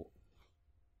so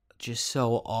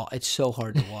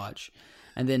hard to watch.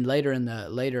 And then later,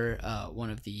 one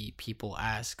of the people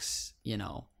asks,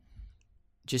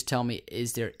 just tell me,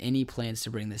 is there any plans to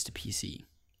bring this to PC?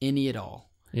 Any at all?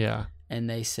 Yeah. And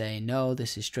they say, no,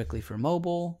 this is strictly for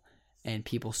mobile. And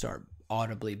people start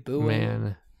audibly booing.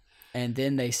 Man. And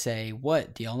then they say,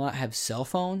 what? Do y'all not have cell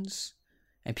phones?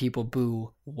 And people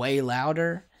boo way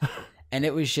louder. And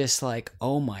it was just like,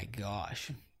 oh my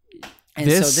gosh. And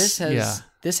so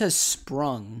this has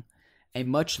sprung a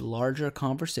much larger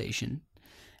conversation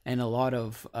and a lot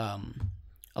of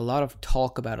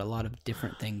talk about a lot of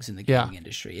different things in the gaming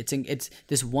industry. It's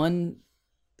this one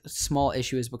small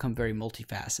issue has become very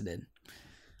multifaceted.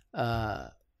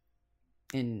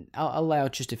 And I'll allow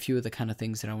just a few of the kind of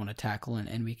things that I want to tackle,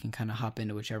 and we can kind of hop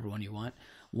into whichever one you want.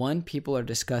 One, people are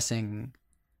discussing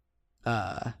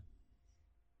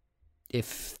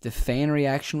if the fan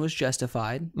reaction was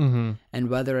justified, mm-hmm. and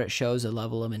whether it shows a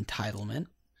level of entitlement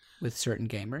with certain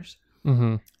gamers.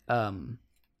 Mm-hmm.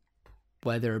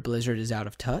 Whether Blizzard is out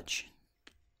of touch,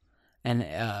 and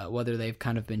whether they've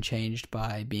kind of been changed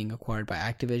by being acquired by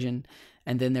Activision.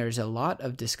 And then there's a lot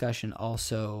of discussion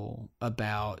also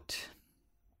about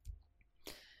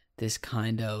this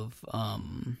kind of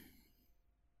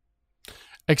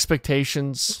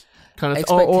expectations, kind of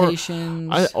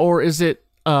expectations, or is it?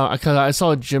 Because I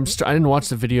saw I didn't watch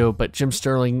the video, but Jim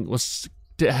Sterling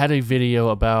had a video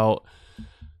about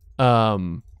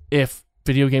if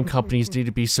video game companies need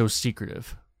to be so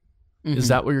secretive. Mm-hmm. Is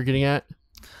that what you're getting at?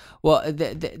 Well,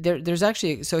 there's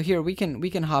actually, so here we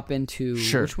can hop into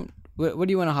sure. Which one, what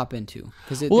do you want to hop into?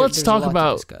 Because let's talk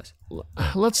about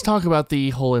the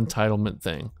whole entitlement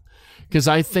thing, because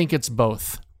I think it's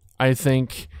both. I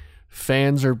think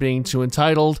fans are being too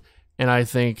entitled, and I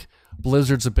think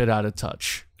Blizzard's a bit out of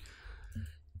touch.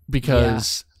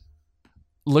 Because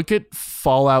look at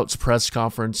Fallout's press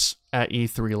conference at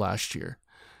E3 last year.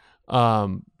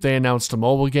 They announced a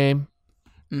mobile game.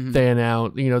 Mm-hmm. They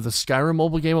announced, the Skyrim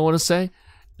mobile game, I want to say.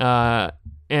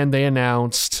 And they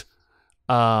announced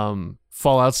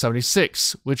Fallout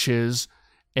 76, which is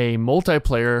a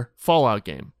multiplayer Fallout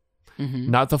game.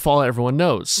 Mm-hmm. Not the Fallout everyone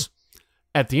knows.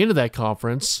 At the end of that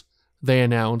conference, they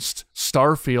announced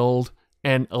Starfield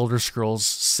and Elder Scrolls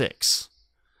 6.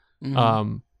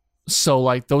 Mm-hmm.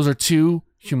 So, those are two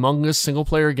humongous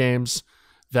single-player games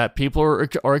that people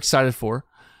are excited for.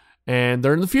 And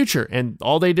they're in the future. And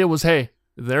all they did was, hey,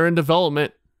 they're in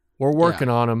development. We're working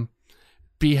on them.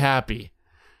 Be happy.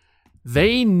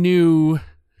 They knew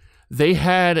they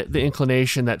had the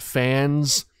inclination that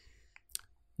fans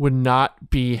would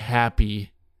not be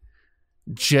happy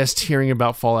just hearing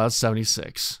about Fallout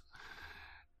 76.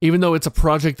 Even though it's a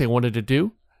project they wanted to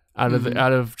do out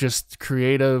of just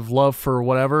creative love for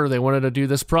whatever, they wanted to do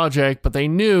this project, but they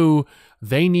knew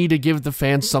they need to give the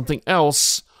fans something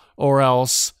else, or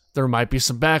else there might be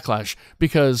some backlash.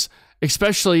 Because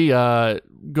especially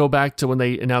go back to when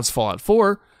they announced Fallout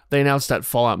 4, they announced that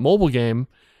Fallout mobile game,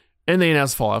 and they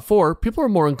announced Fallout 4. People are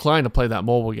more inclined to play that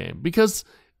mobile game because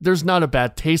there's not a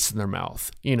bad taste in their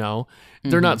mouth.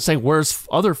 They're not saying, where's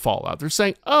other Fallout? They're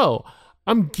saying, oh,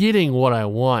 I'm getting what I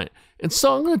want. And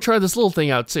so I'm going to try this little thing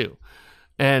out too.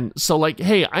 And so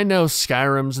hey, I know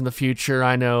Skyrim's in the future.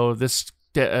 I know this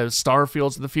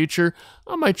Starfield's in the future.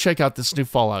 I might check out this new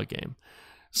Fallout game.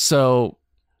 So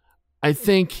I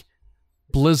think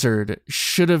Blizzard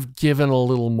should have given a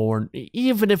little more,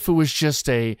 even if it was just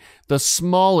the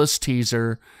smallest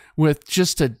teaser with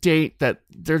just a date that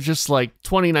they're just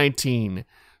 2019,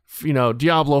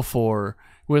 Diablo 4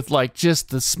 with just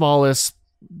the smallest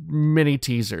mini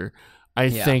teaser. I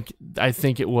think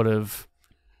it would have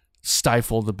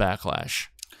stifled the backlash.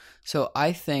 So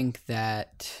I think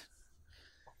that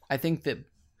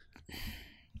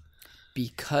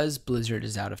because Blizzard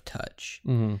is out of touch,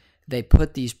 mm-hmm. they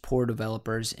put these poor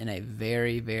developers in a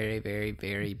very, very, very,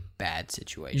 very bad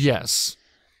situation. Yes.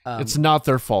 It's not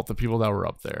their fault, the people that were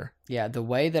up there. Yeah, the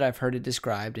way that I've heard it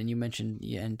described, and you mentioned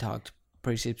and talked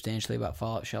pretty substantially about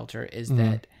Fallout Shelter, is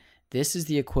that this is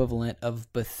the equivalent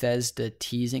of Bethesda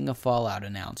teasing a Fallout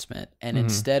announcement, and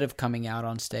instead of coming out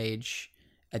on stage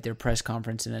at their press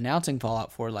conference and announcing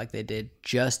Fallout 4 like they did,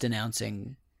 just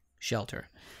announcing Shelter.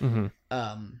 Mm-hmm.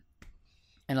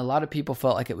 And a lot of people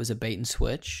felt like it was a bait and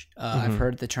switch. I've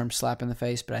heard the term slap in the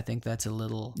face, but I think that's a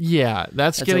little... Yeah,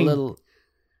 that's getting... a little...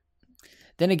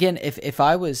 Then again, if it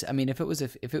was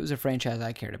a franchise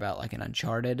I cared about, like an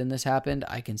Uncharted, and this happened,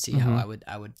 I can see how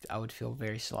I would feel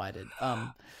very slighted.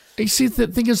 You see, the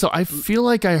thing is, though, I feel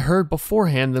like I heard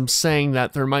beforehand them saying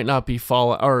that there might not be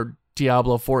Fallout or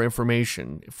Diablo 4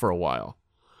 information for a while,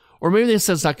 or maybe they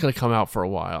said it's not going to come out for a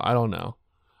while. I don't know.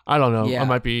 Yeah. I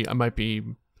might be.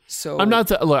 So I'm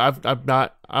not.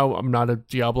 I'm not a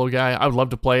Diablo guy. I would love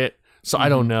to play it. So I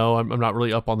don't know. I'm not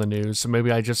really up on the news. So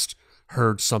maybe I just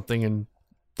heard something and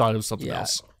thought it was something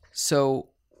else. So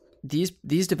these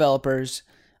developers,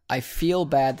 I feel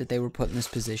bad that they were put in this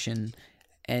position,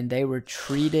 and they were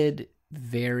treated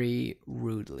very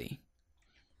rudely.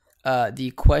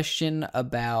 The question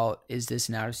about, is this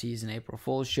an out of season April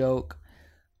Fool's joke,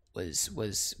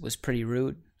 was pretty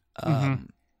rude.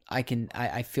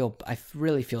 I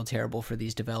really feel terrible for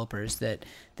these developers that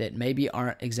maybe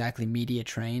aren't exactly media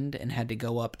trained and had to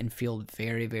go up and field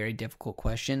very, very difficult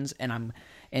questions. And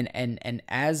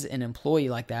as an employee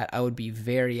like that, I would be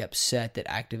very upset that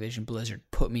Activision Blizzard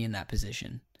put me in that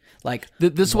position. Like,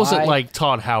 this wasn't like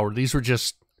Todd Howard. These were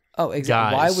just exactly.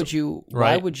 guys,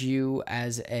 Why would you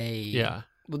as a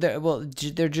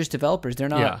they're just developers. They're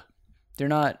not. They're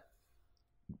not.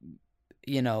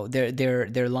 You know,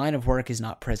 their line of work is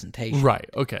not presentation. Right.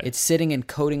 Okay. It's sitting and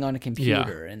coding on a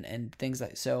computer and things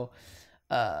like so.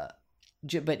 But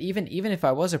even if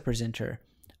I was a presenter,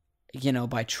 you know,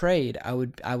 by trade, I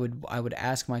would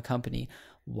ask my company,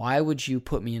 why would you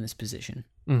put me in this position?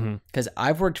 Because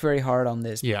I've worked very hard on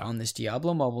this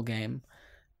Diablo mobile game.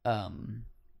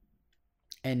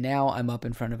 And now I'm up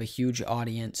in front of a huge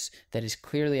audience that is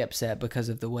clearly upset because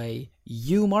of the way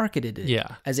you marketed it.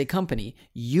 Yeah. As a company,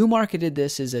 you marketed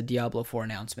this as a Diablo 4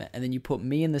 announcement, and then you put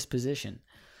me in this position.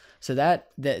 So that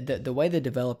the way the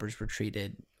developers were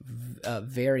treated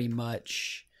very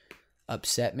much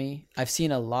upset me. I've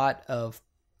seen a lot of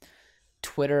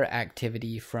Twitter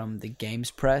activity from the games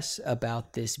press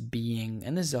about this being,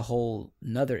 and this is a whole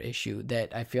nother issue,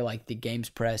 that I feel like the games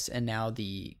press and now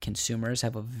the consumers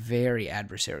have a very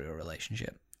adversarial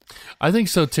relationship. I think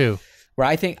so too. Where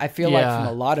I feel like from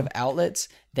a lot of outlets,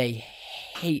 they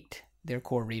hate their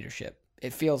core readership.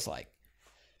 It feels like.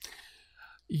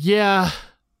 Yeah.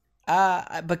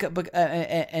 And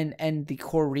the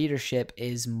core readership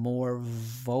is more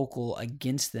vocal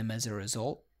against them as a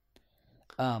result.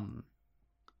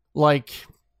 Like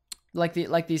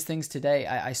these things today,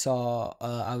 I saw,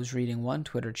 I was reading one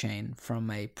Twitter chain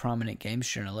from a prominent games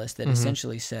journalist that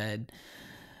essentially said,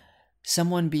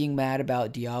 someone being mad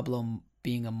about Diablo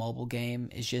being a mobile game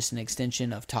is just an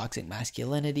extension of toxic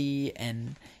masculinity,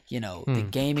 and, you know, the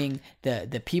gaming,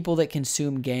 the people that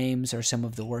consume games are some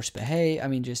of the worst behaved. I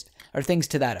mean, or things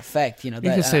to that effect. You know, you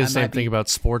can say the same thing about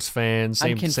sports fans.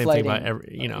 Same thing about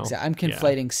I'm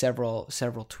conflating several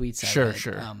tweets. Sure.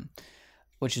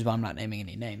 Which is why I'm not naming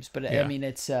any names. But I mean,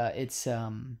 it's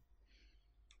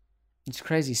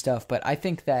crazy stuff. But I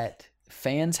think that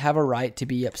fans have a right to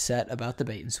be upset about the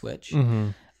bait and switch.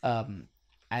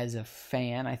 As a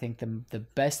fan, I think the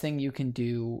best thing you can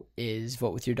do is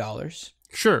vote with your dollars.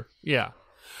 Sure. Yeah.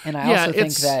 And I also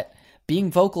think that being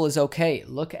vocal is okay.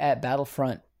 Look at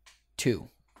Battlefront 2.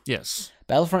 Yes.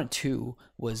 Battlefront 2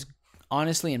 was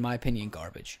honestly, in my opinion,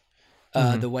 garbage.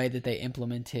 The way that they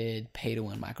implemented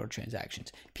pay-to-win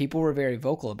microtransactions. People were very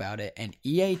vocal about it, and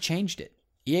EA changed it.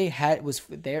 EA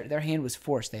their hand was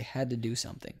forced. They had to do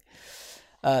something.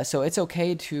 So it's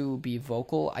okay to be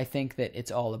vocal. I think that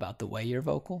it's all about the way you're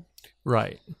vocal.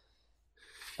 Right.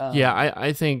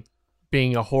 I think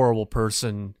being a horrible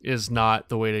person is not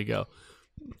the way to go.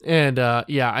 And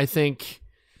I think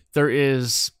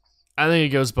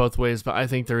it goes both ways, but I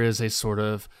think there is a sort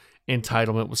of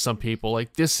entitlement with some people.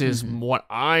 Like, this is what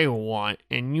I want,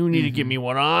 and you need to give me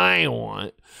what I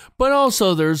want. But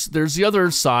also there's the other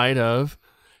side of,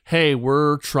 hey,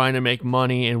 we're trying to make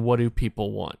money, and what do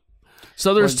people want?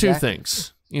 So there's two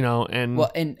things, you know,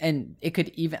 and it could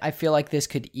even, I feel like this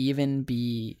could even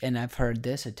be, and I've heard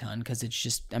this a ton because it's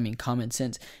just, I mean, common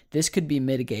sense. This could be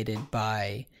mitigated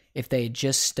by if they had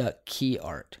just stuck key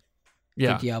art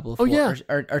to Diablo 4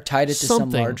 or tied it to some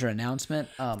larger announcement.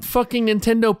 Fucking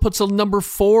Nintendo puts a number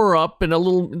 4 up and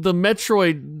the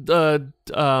Metroid,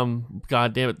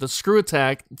 god damn it, the screw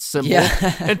attack symbol,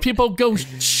 and people go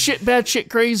bad shit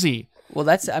crazy. Well,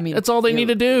 that's all they need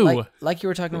to do. Like you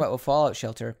were talking about with Fallout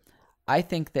Shelter, I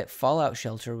think that Fallout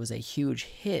Shelter was a huge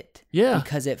hit. Yeah.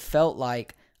 Because it felt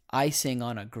like icing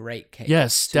on a great cake.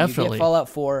 Yes, so definitely. You get Fallout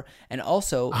 4, and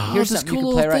also, here's something you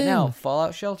can play right now,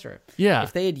 Fallout Shelter. Yeah.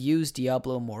 If they had used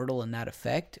Diablo Immortal in that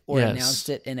effect, or announced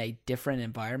it in a different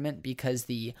environment, because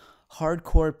the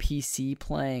hardcore PC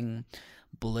playing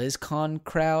BlizzCon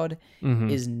crowd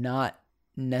is not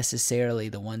necessarily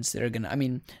the ones that are gonna, I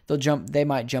mean, they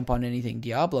might jump on anything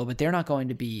Diablo, but they're not going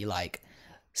to be like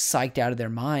psyched out of their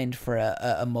mind for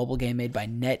a mobile game made by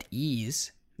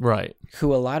NetEase, right?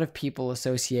 Who a lot of people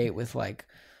associate with like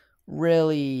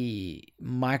really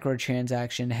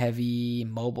microtransaction heavy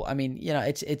mobile. I mean, you know,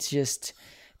 it's just,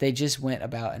 they just went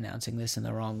about announcing this in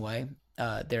the wrong way.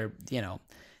 They're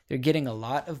getting a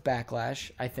lot of backlash.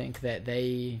 I think that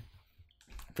they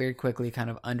very quickly kind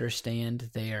of understand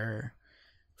their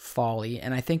folly,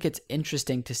 and I think it's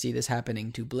interesting to see this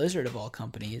happening to Blizzard of all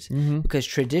companies, because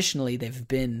traditionally they've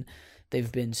been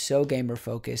so gamer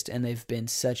focused, and they've been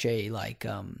such a like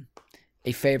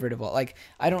a favorite of all. Like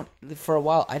for a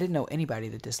while I didn't know anybody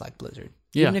that disliked Blizzard.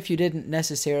 Yeah. Even if you didn't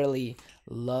necessarily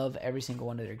love every single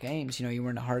one of their games, you know, you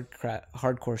weren't a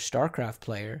hardcore StarCraft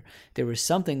player, there was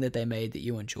something that they made that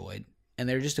you enjoyed, and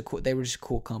they were just a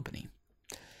cool company.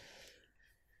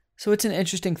 So it's an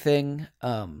interesting thing.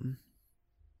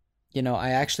 You know, I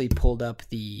actually pulled up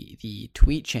the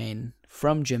tweet chain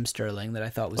from Jim Sterling that I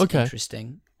thought was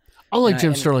interesting. I like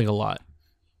Jim Sterling a lot.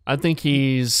 I think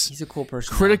he's a cool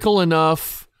person. Critical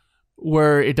enough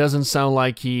where it doesn't sound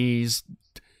like he's...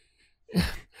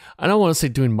 I don't want to say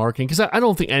doing marketing, because I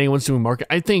don't think anyone's doing marketing.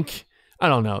 I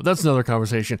don't know. That's another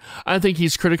conversation. I think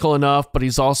he's critical enough, but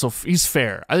he's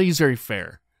fair. I think he's very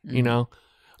fair, you know?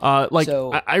 I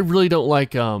really don't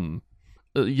like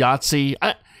Yahtzee.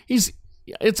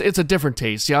 It's a different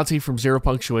taste. Yahtzee from Zero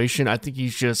Punctuation, I think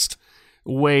he's just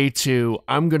way too,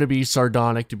 I'm going to be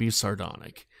sardonic to be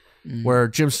sardonic. Where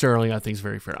Jim Sterling, I think, is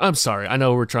very fair. I'm sorry. I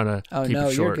know we're trying to keep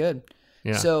it short. You're good.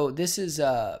 Yeah. So this is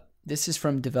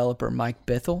from developer Mike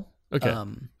Bithell. Okay.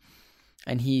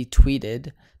 And he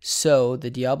tweeted, "So the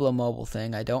Diablo mobile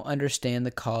thing, I don't understand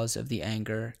the cause of the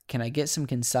anger. Can I get some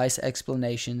concise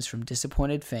explanations from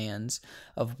disappointed fans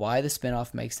of why the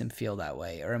spinoff makes them feel that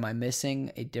way? Or am I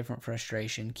missing a different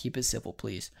frustration? Keep it simple,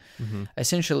 please."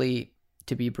 Essentially,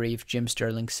 to be brief, Jim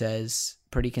Sterling says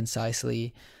pretty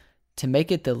concisely, to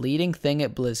make it the leading thing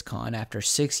at BlizzCon after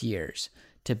 6 years,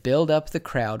 to build up the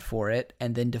crowd for it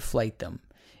and then deflate them.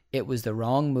 It was the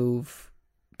wrong move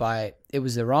by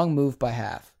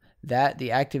half. That the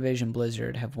Activision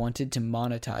Blizzard have wanted to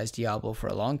monetize Diablo for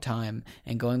a long time,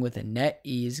 and going with a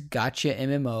NetEase gotcha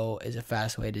MMO is a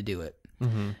fast way to do it.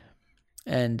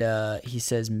 And he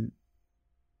says,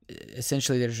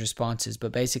 essentially there's responses,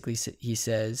 but basically he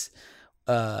says,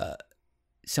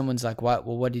 someone's like,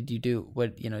 what did you do?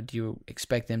 What, you know, do you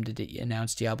expect them to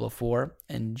announce Diablo 4?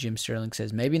 And Jim Sterling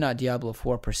says, maybe not Diablo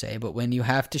 4 per se, but when you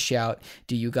have to shout,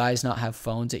 do you guys not have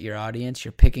phones at your audience?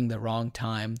 You're picking the wrong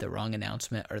time, the wrong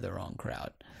announcement, or the wrong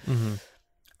crowd.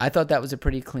 I thought that was a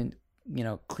pretty clear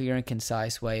and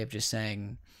concise way of just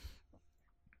saying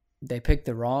they picked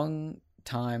the wrong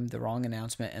time, the wrong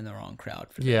announcement, and the wrong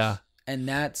crowd for this. Yeah. And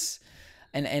that's,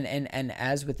 and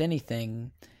as with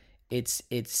anything, it's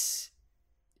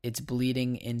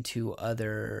bleeding into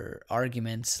other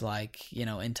arguments like, you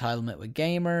know, entitlement with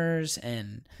gamers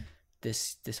and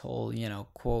this whole, you know,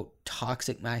 quote,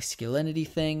 toxic masculinity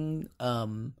thing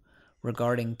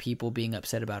regarding people being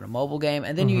upset about a mobile game.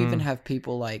 And then you even have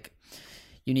people like,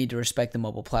 you need to respect the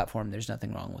mobile platform. There's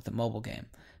nothing wrong with the mobile game.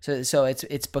 So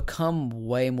it's become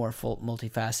way more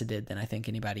multifaceted than I think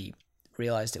anybody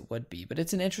realized it would be. But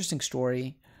it's an interesting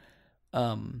story.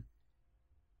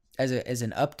 As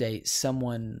an update,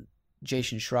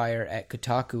 Jason Schreier at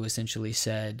Kotaku essentially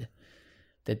said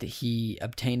that he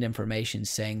obtained information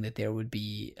saying that there would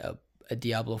be a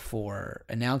Diablo 4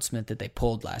 announcement that they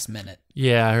pulled last minute.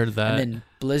 Yeah, I heard that. And then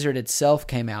Blizzard itself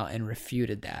came out and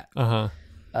refuted that.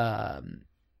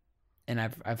 And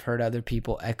I've heard other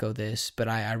people echo this, but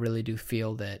I really do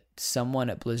feel that someone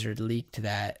at Blizzard leaked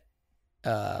that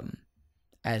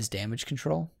as damage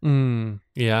control.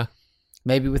 Yeah.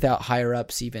 Maybe without higher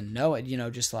ups even know it, you know,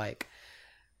 just like,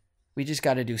 we just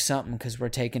got to do something because we're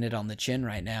taking it on the chin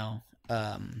right now.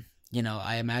 You know,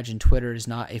 I imagine Twitter is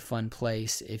not a fun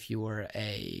place if you were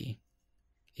a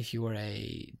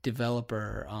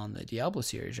developer on the Diablo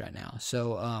series right now.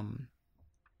 So,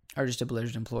 or just a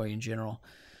Blizzard employee in general.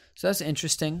 So that's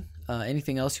interesting.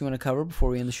 Anything else you want to cover before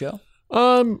we end the show?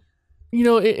 You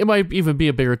know, it might even be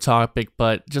a bigger topic,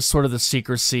 but just sort of the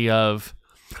secrecy of,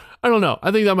 I don't know.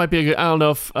 I think that might be a good, I don't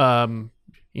know if,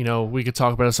 you know, we could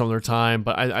talk about it some other time,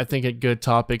 but I think a good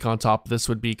topic on top of this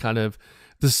would be kind of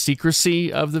the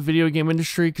secrecy of the video game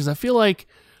industry. Because I feel like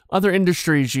other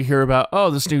industries you hear about, oh,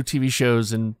 this new TV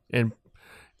shows and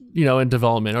you know, in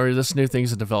development, or this new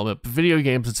things in development. But video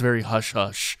games, it's very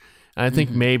hush-hush. And I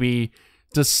think maybe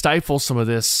to stifle some of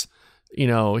this, you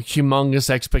know,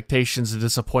 humongous expectations and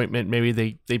disappointment, maybe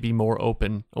they be more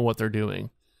open on what they're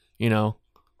doing, you know?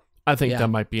 I think that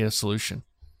might be a solution.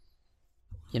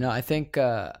 You know, I think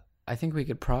we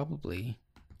could probably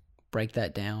break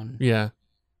that down. Yeah.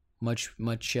 Much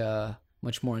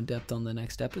more in depth on the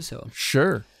next episode.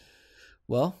 Sure.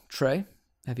 Well, Trey,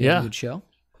 have you had a good show?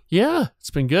 Yeah,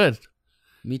 it's been good.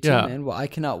 Me too, man. Well, I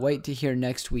cannot wait to hear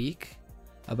next week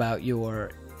about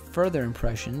your further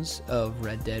impressions of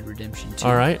Red Dead Redemption 2.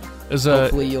 All right.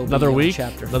 Hopefully you'll another be week,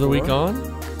 chapter another 4. week on.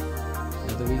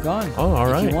 Another week on. Oh,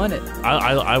 all right. If you want it.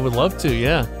 I would love to.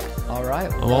 Yeah. All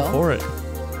right. I'm all for it.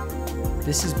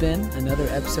 This has been another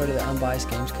episode of the Unbiased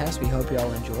Games Cast. We hope you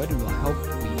all enjoyed, and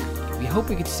we hope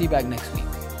we get to see you back next week.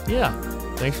 Yeah.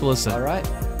 Thanks for listening. All right.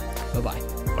 Bye-bye.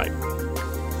 Bye.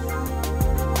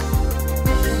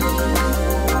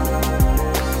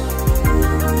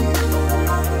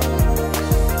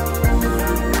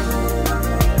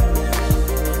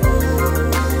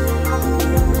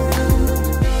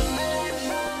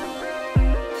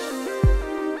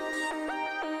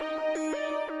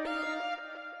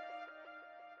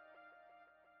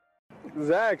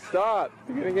 Zach, stop.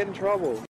 You're going to get in trouble.